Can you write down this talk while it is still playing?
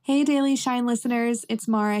Hey, Daily Shine listeners, it's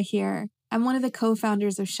Mara here. I'm one of the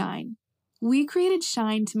co-founders of Shine. We created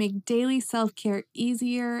Shine to make daily self-care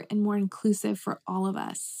easier and more inclusive for all of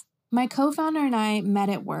us. My co-founder and I met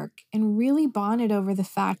at work and really bonded over the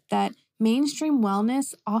fact that mainstream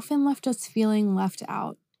wellness often left us feeling left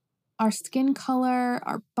out. Our skin color,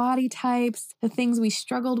 our body types, the things we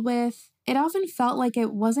struggled with, it often felt like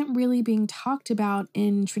it wasn't really being talked about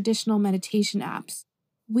in traditional meditation apps.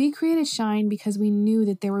 We created Shine because we knew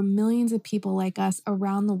that there were millions of people like us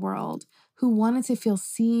around the world who wanted to feel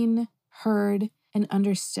seen, heard, and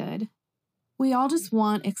understood. We all just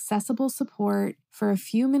want accessible support for a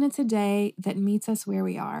few minutes a day that meets us where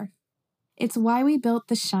we are. It's why we built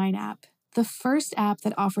the Shine app, the first app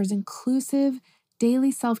that offers inclusive,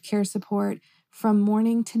 daily self-care support from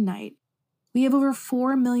morning to night. We have over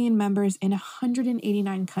 4 million members in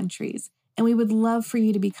 189 countries, and we would love for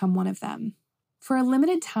you to become one of them. For a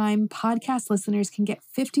limited time, podcast listeners can get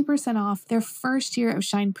 50% off their first year of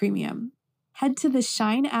Shine Premium. Head to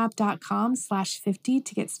theshineapp.com/50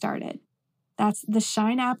 to get started. That's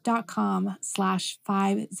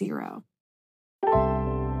theshineapp.com/50.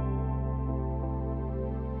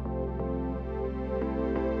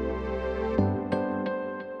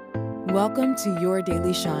 Welcome to Your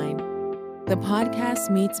Daily Shine. The podcast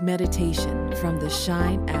meets meditation from the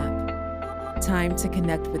Shine app. Time to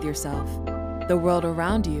connect with yourself, the world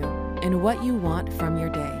around you, and what you want from your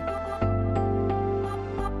day.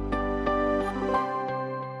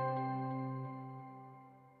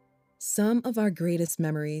 Some of our greatest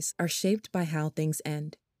memories are shaped by how things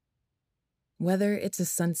end. Whether it's a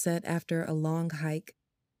sunset after a long hike,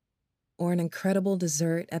 or an incredible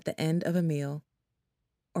dessert at the end of a meal,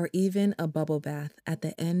 or even a bubble bath at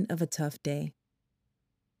the end of a tough day.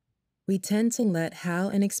 We tend to let how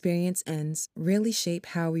an experience ends really shape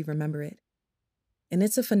how we remember it. And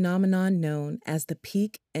it's a phenomenon known as the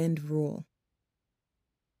peak end rule.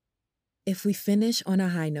 If we finish on a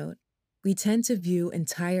high note, we tend to view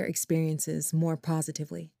entire experiences more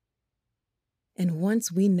positively. And once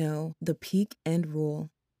we know the peak end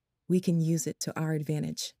rule, we can use it to our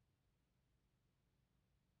advantage.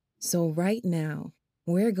 So right now,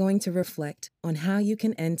 we're going to reflect on how you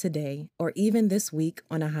can end today or even this week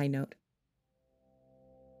on a high note.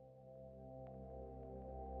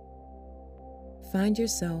 Find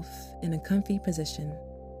yourself in a comfy position,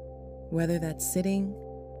 whether that's sitting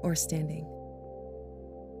or standing.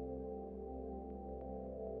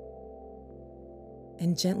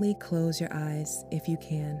 And gently close your eyes if you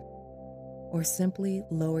can, or simply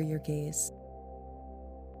lower your gaze.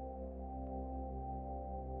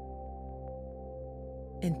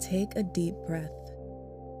 And take a deep breath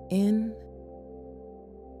in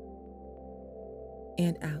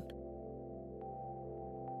and out.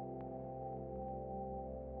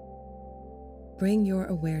 Bring your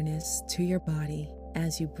awareness to your body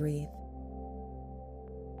as you breathe.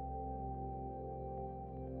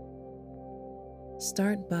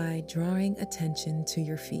 Start by drawing attention to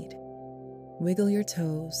your feet. Wiggle your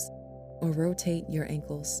toes or rotate your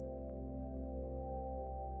ankles.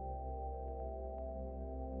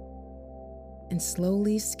 And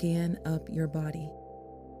slowly scan up your body,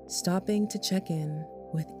 stopping to check in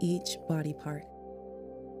with each body part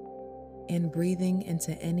and breathing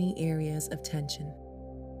into any areas of tension.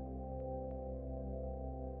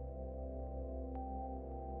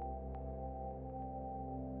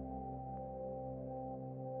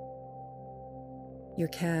 Your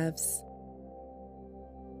calves,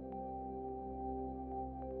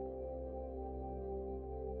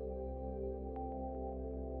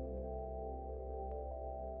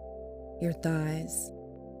 your thighs,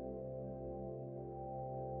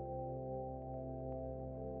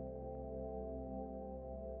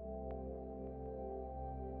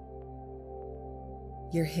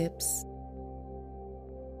 your hips,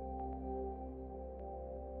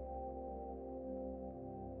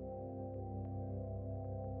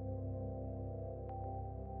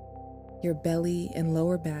 your belly and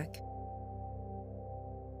lower back,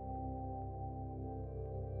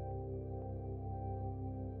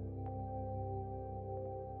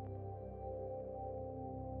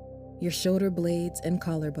 your shoulder blades and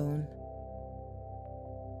collarbone,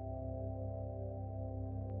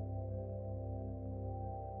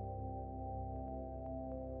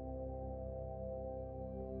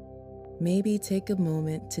 maybe take a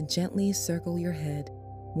moment to gently circle your head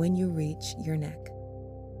when you reach your neck.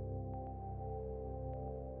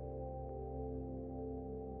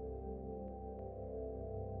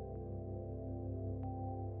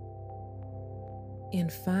 And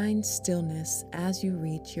find stillness as you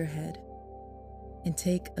reach your head, and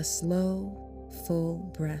take a slow, full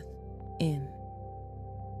breath in.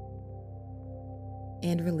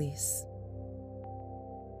 and release.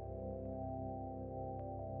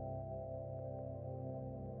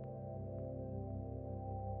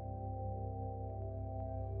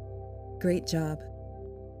 Great job.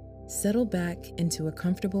 Settle back into a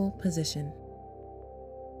comfortable position.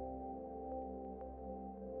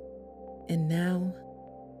 And now,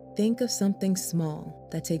 think of something small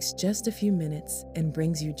that takes just a few minutes and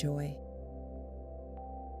brings you joy.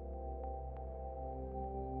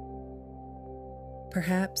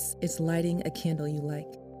 Perhaps it's lighting a candle you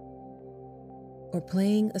like, or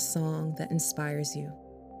playing a song that inspires you.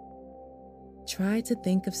 Try to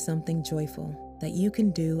think of something joyful that you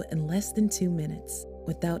can do in less than 2 minutes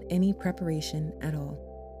without any preparation at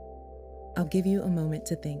all. I'll give you a moment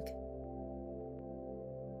to think.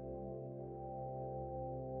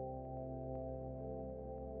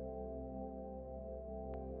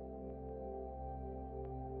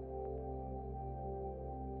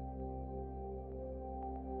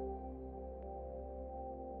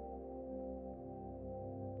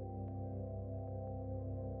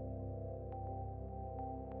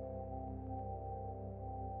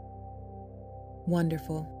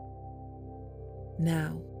 Wonderful.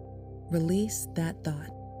 Now, release that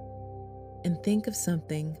thought and think of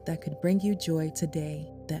something that could bring you joy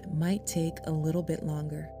today that might take a little bit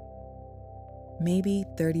longer. Maybe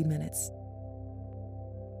 30 minutes.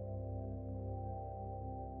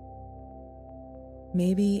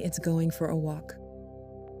 Maybe it's going for a walk,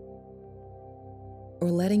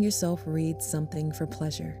 or letting yourself read something for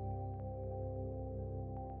pleasure.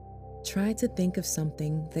 Try to think of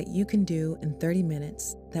something that you can do in 30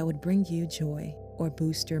 minutes that would bring you joy or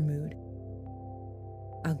boost your mood.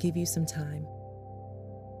 I'll give you some time.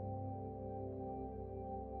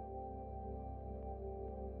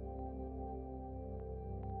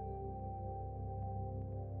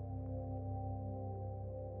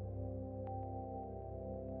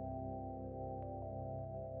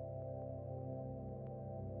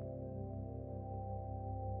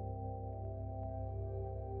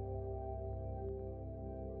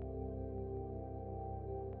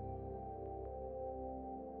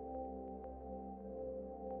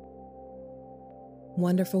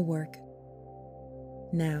 Wonderful work.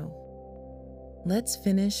 Now, let's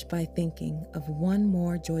finish by thinking of one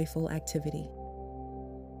more joyful activity.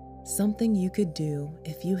 Something you could do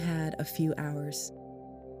if you had a few hours.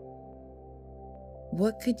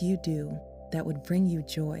 What could you do that would bring you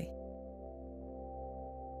joy?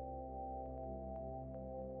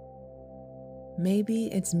 Maybe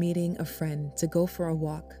it's meeting a friend to go for a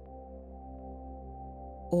walk,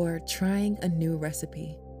 or trying a new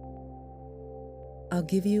recipe. I'll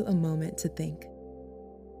give you a moment to think.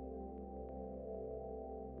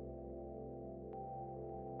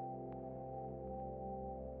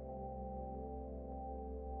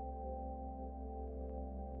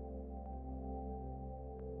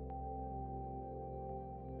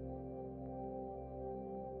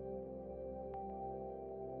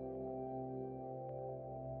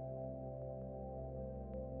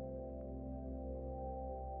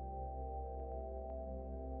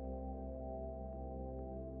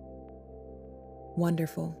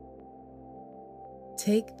 Wonderful.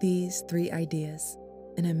 Take these 3 ideas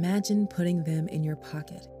and imagine putting them in your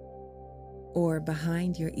pocket or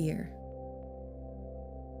behind your ear.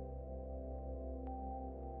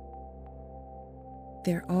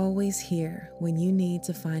 They're always here when you need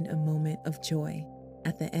to find a moment of joy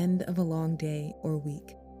at the end of a long day or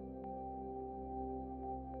week.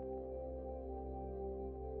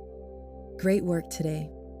 Great work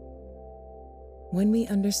today. When we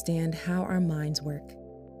understand how our minds work,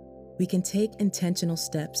 we can take intentional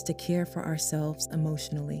steps to care for ourselves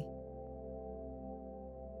emotionally.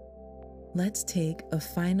 Let's take a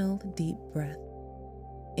final deep breath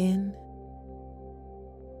in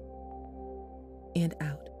and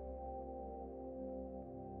out.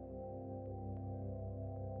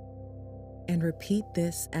 And repeat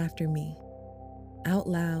this after me, out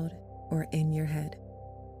loud or in your head.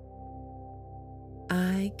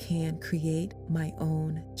 I can create my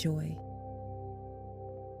own joy.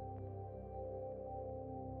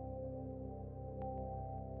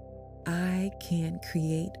 I can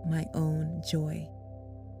create my own joy.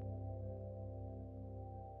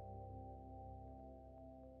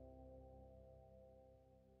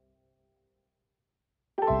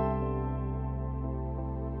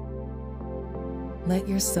 Let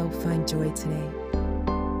yourself find joy today.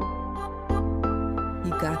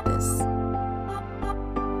 You got this.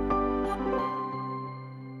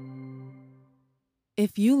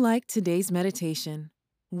 If you liked today's meditation,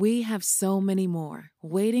 we have so many more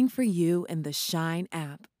waiting for you in the Shine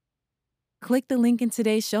app. Click the link in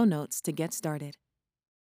today's show notes to get started.